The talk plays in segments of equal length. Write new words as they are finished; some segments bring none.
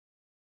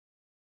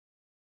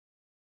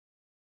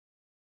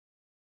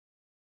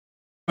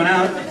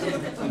Out.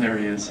 Oh, there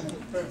he is.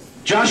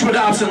 Joshua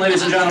Dobson,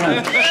 ladies and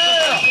gentlemen.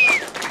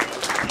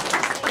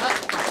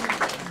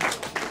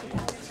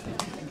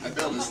 I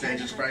built this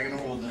stage, it's probably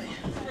gonna hold me.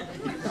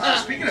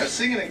 Speaking of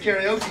singing and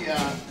karaoke,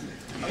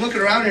 I'm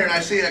looking around here and I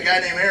see a guy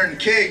named Aaron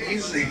King.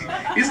 He's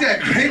got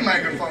great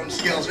microphone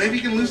skills. Maybe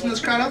you can loosen this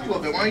crowd up a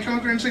little bit. Why don't you come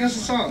up here and sing us a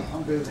song?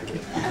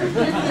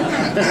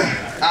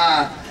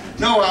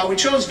 No, we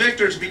chose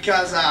Victor's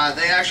because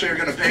they actually are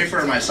going to pay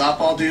for my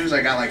softball dues.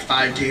 I got like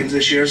 5 teams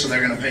this year, so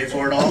they're going to pay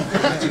for it all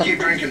to keep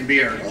drinking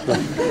beer.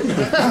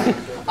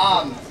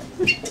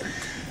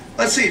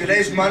 Let's see,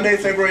 today's Monday,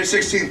 February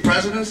 16th,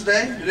 President's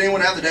Day. Did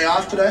anyone have the day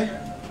off today?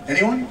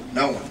 Anyone?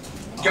 No one.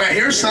 Can I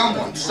hear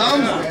someone?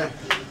 Someone?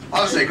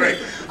 I'll say, great.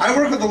 I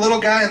work with the little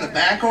guy in the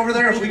back over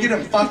there. If we get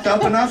him fucked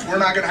up enough, we're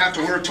not going to have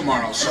to work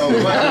tomorrow. So go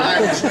ahead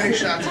and have as many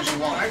shots as you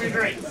want. That'd be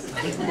great.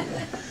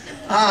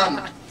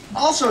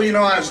 Also, you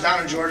know, I was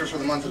down in Georgia for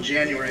the month of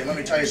January. Let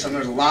me tell you something,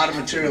 there's a lot of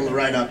material to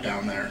write up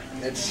down there.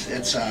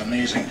 It's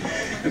amazing.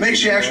 It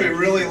makes you actually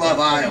really love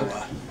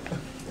Iowa.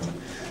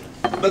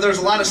 But there's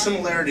a lot of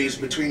similarities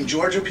between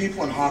Georgia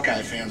people and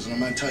Hawkeye fans, and I'm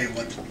going to tell you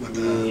what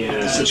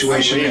the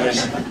situation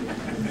is.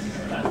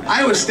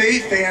 Iowa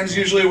State fans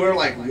usually wear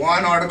like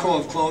one article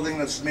of clothing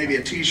that's maybe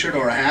a t-shirt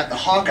or a hat. The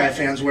Hawkeye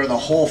fans wear the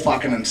whole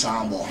fucking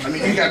ensemble. I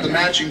mean, you got the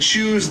matching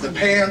shoes, the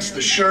pants,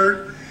 the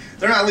shirt.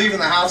 They're not leaving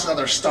the house without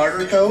their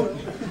starter coat.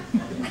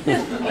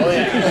 Oh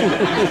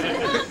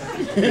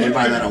yeah. Did you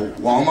buy that at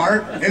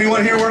Walmart?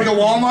 Anyone here work at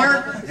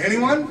Walmart?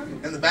 Anyone?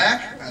 In the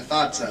back? I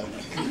thought so.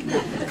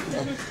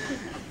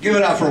 Give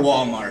it up for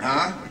Walmart,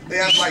 huh? They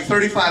have like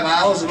 35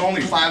 aisles and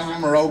only 5 of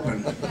them are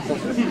open.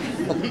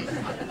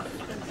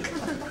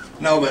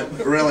 No, but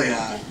really,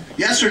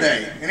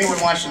 yesterday, anyone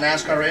watch the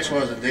NASCAR race?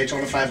 What was it,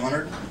 Daytona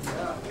 500?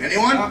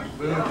 Anyone?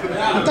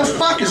 What the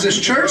fuck is this,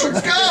 church?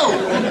 Let's go!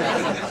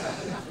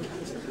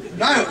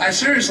 No, I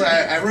seriously,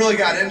 I really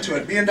got into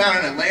it. Being down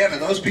in Atlanta,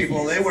 those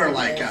people, they were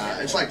like,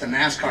 it's like the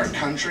NASCAR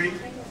country,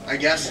 I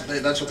guess.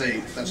 That's what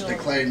they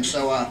claim.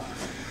 So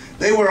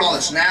they wear all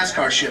this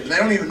NASCAR shit, but they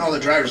don't even know the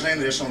driver's name,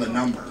 they just know the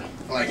number.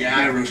 They're like, yeah,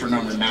 I root for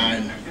number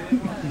 9.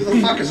 Who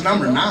the fuck is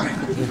number 9?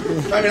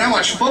 I mean, I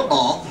watch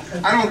football.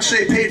 I don't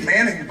say Peyton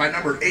Manning by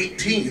number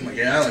 18. Like,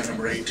 yeah, I like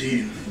number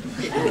 18.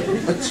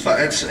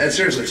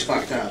 Seriously, it's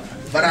fucked up.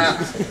 But,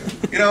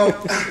 you know,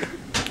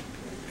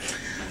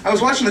 I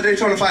was watching the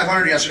Daytona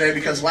 500 yesterday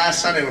because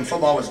last Sunday when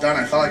football was done,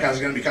 I felt like I was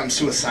going to become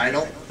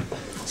suicidal.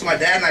 So my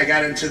dad and I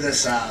got into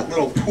this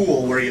little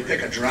pool where you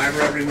pick a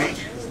driver every week.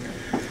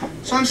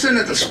 So I'm sitting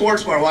at the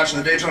sports bar watching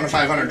the Daytona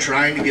 500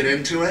 trying to get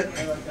into it.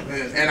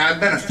 And I've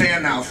been a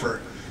fan now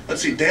for,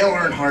 let's see, Dale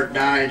Earnhardt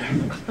died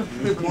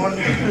 1,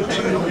 2,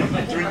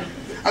 3.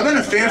 I've been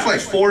a fan for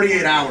like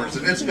 48 hours,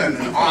 and it's been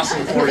an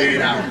awesome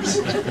 48 hours.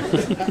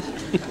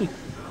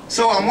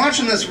 So I'm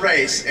watching this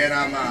race, and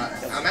I'm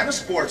at a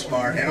sports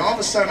bar, and all of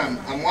a sudden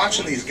I'm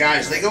watching these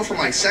guys. They go from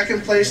like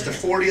 2nd place to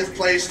 40th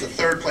place to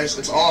 3rd place.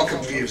 It's all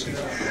confusing.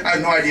 I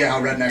have no idea how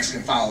rednecks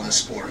can follow this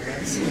sport.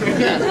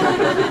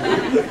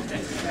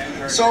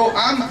 So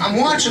I'm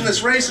watching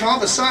this race, and all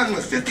of a sudden,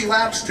 with 50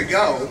 laps to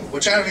go,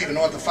 which I don't even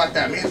know what the fuck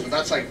that means, but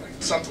that's like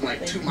something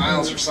like 2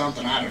 miles or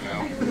something, I don't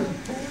know.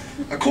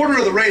 A quarter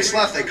of the race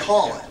left, they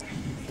call it.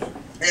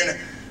 And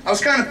I was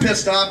kind of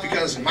pissed off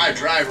because my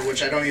driver,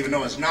 which I don't even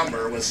know his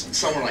number, was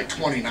somewhere like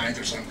 29th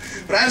or something.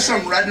 But I have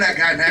some redneck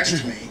guy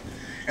next to me,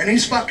 and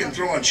he's fucking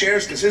throwing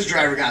chairs because his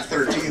driver got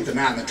 13th and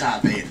not in the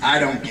top 8. I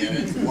don't get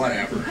it.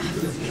 Whatever.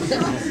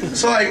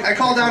 So I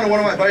called down to one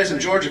of my buddies in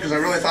Georgia because I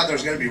really thought there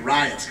was going to be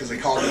riots because they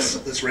called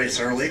this race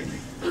early.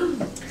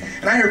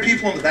 And I heard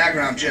people in the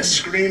background just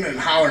screaming and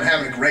hollering,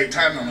 having a great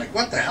time. And I'm like,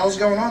 what the hell's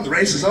going on? The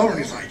race is over. And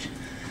he's like,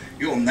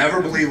 you will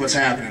never believe what's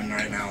happening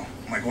right now.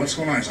 I'm like, what's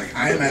going on? He's like,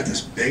 I am at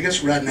this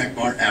biggest redneck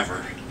bar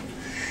ever.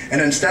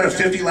 And instead of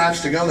 50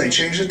 laps to go, they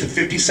changed it to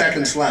 50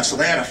 seconds left. So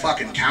they had a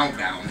fucking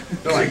countdown.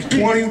 They're like,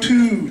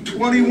 22,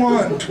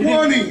 21,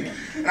 20.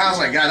 And I was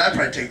like, God, that'd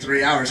probably take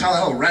 3 hours. How the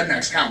hell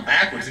rednecks count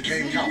backwards? They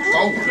can't even count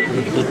forward.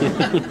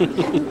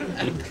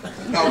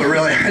 No, but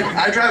really,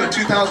 I drive a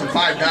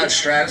 2005 Dodge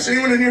Stratus.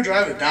 Anyone in here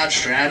drive a Dodge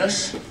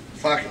Stratus?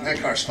 Fucking, that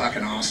car's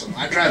fucking awesome.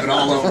 I drive it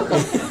all over.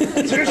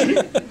 Seriously,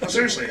 no,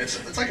 seriously, it's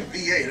like a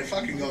V8. It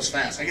fucking goes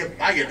fast. I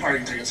get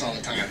parking tickets all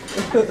the time.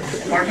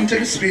 Parking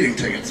tickets, speeding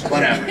tickets,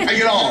 whatever. I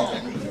get all of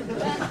them.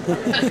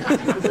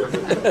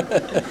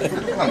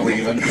 I'm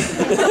leaving.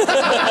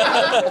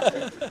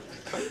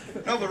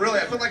 No, but really,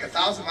 I put like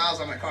 1,000 miles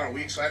on my car a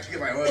week, so I have to get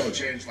my oil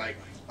changed like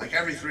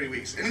every 3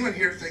 weeks. Anyone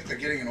here think that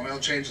getting an oil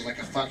change is like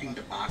a fucking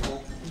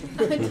debacle?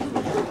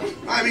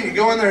 I mean, you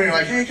go in there and you're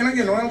like, hey, can I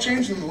get an oil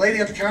change? And the lady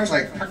at the counter's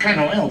like, what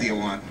kind of oil do you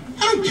want?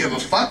 I don't give a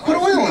fuck. Put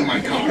oil in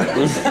my car.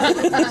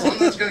 Something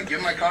that's going to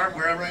get my car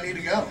wherever I need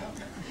to go.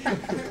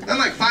 Then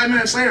like 5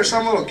 minutes later,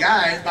 some little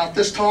guy about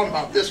this tall and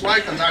about this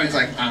wide comes out and he's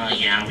like,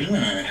 yeah, we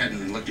went ahead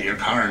and looked at your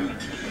car and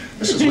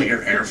This is what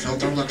your air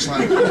filter looks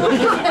like.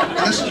 And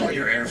this is what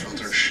your air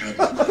filter should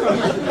look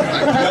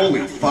like.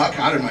 Holy fuck,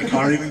 how did my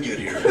car even get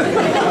here?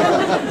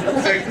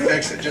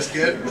 Fix it, just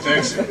get it,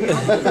 fix it.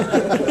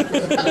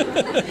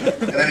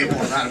 And then he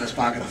pulls out of his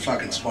pocket a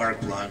fucking spark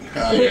plug.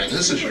 Oh yeah,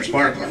 this is your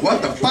spark plug.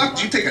 What the fuck?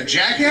 Did you take a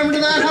jackhammer to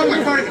that? How did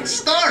my car even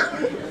start?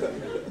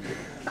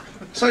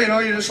 So, you know,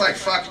 you're just like,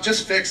 fuck,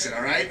 just fix it,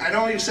 alright? I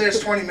know you say it's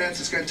 20 minutes,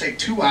 it's gonna take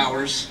 2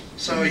 hours.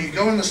 So you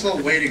go in this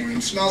little waiting room,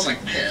 it smells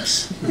like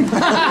piss.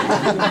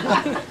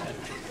 I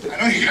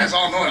know you guys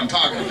all know what I'm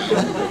talking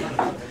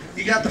about.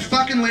 You got the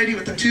fucking lady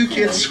with the 2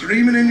 kids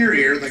screaming in your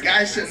ear, the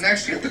guy sitting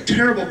next to you with the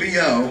terrible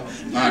BO,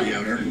 body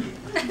odor,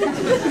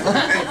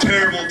 and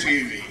terrible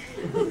TV.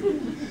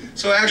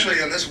 So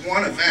actually, on this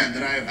one event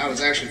that I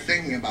was actually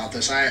thinking about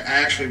this, I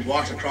actually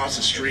walked across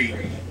the street,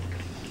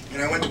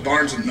 and I went to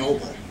Barnes &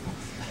 Noble.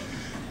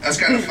 That's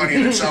kind of funny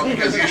in itself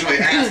because usually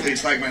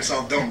athletes like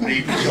myself don't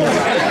read. But,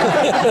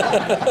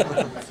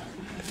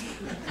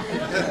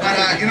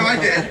 you know, I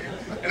did.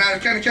 And I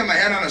kind of kept my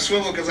head on a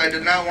swivel because I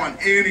did not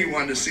want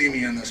anyone to see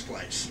me in this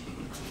place.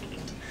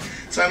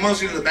 So I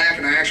moseyed to the back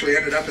and I actually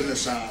ended up in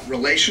this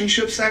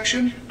relationship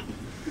section.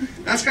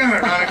 That's kind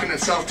of ironic in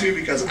itself too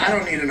because I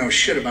don't need to know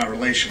shit about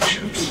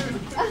relationships.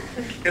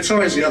 It's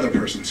always the other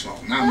person's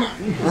fault, not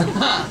mine.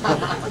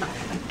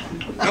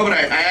 No, but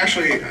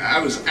I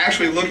was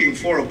actually looking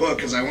for a book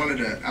because I wanted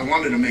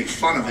to make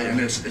fun of it, and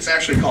it's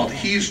actually called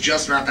He's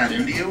Just Not That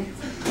Into You.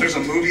 There's a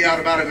movie out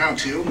about it now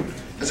too.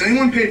 Has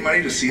anyone paid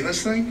money to see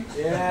this thing?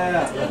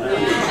 Yeah.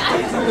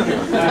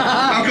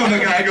 How come the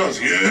guy goes,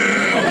 yeah?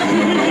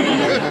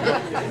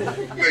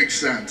 Makes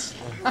sense.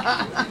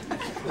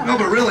 No,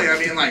 but really, I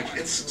mean, like,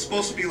 it's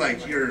supposed to be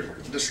like you're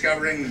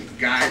discovering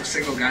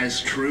single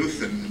guy's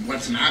truth and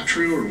what's not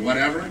true or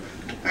whatever.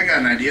 I got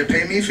an idea.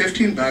 Pay me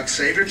 15 bucks,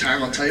 save your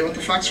time, I'll tell you what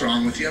the fuck's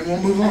wrong with you, and we'll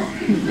move on.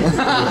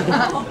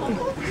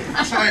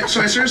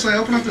 So I seriously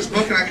open up this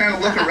book and I kind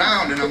of look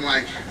around and I'm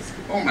like,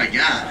 oh my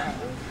god.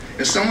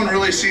 If someone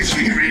really sees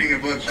me reading a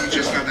book, He's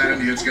Just Not That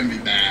Into You, it's going to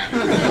be bad.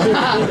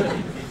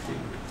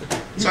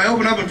 So I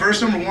open up and verse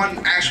number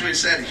 1 actually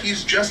said,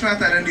 He's just not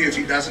that into you if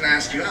he doesn't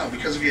ask you out,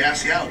 because if he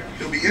asks you out,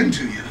 he'll be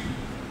into you.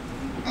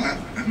 Well,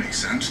 that makes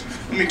sense.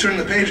 Let me turn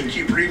the page and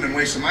keep reading and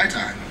wasting my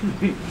time.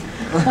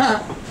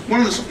 One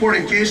of the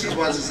supporting cases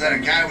is that a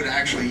guy would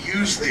actually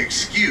use the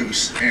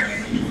excuse,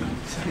 Aaron,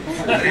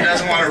 that he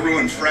doesn't want to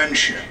ruin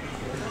friendship.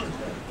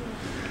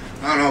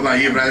 I don't know about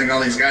you, but I think all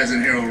these guys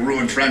in here will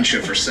ruin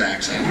friendship for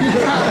sex.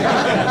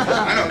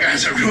 I know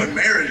guys that ruin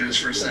marriages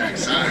for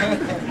sex.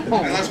 And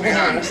let's be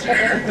honest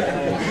here.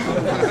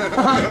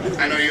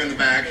 I know you in the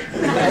back.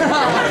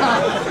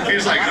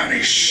 He's like,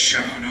 honey, shh,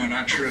 no,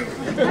 not true.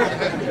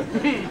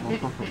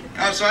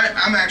 So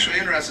I'm actually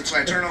interested, so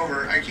I turn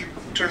over, I keep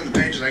turning the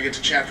pages, I get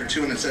to chapter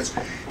 2, and it says,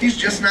 He's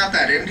just not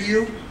that into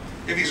you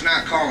if he's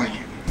not calling you.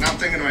 And I'm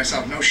thinking to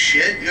myself, no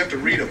shit, you have to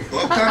read a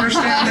book to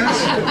understand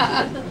this?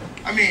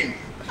 I mean,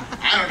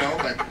 I don't know,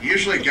 but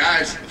usually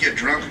guys get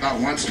drunk about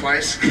once,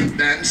 twice,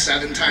 then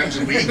 7 times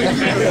a week. You're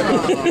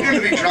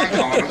going to be drunk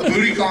calling them, a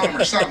booty call them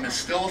or something. It's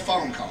still a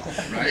phone call,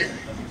 right?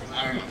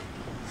 I don't know.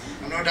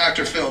 I'm no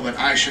Dr. Phil, but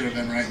I should have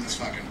been writing this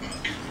fucking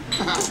book.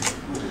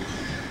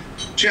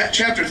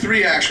 Chapter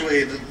 3,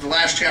 actually, the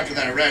last chapter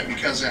that I read,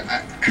 because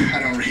I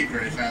don't read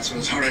very fast, so it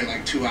was already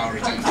like 2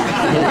 hours into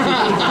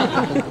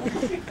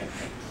it.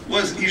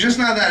 Was he's just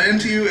not that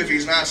into you if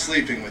he's not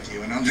sleeping with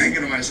you. And I'm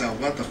thinking to myself,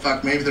 what the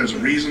fuck, maybe there's a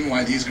reason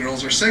why these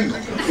girls are single.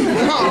 If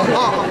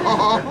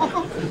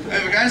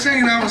a guy's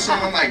hanging out with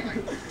someone like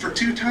for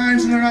 2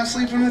 times and they're not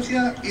sleeping with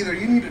you, either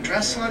you need to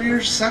dress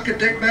sluttier, suck a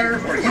dick better,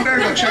 or you better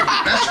go check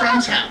your best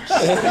friend's house.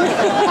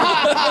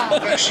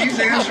 But she's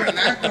answering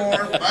that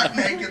door, butt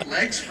naked,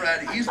 legs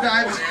spread, he's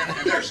diving in,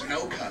 and there's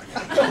no cut.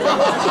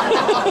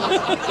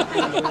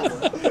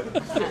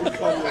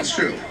 That's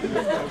true.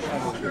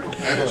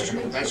 That is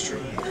true. That's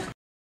true.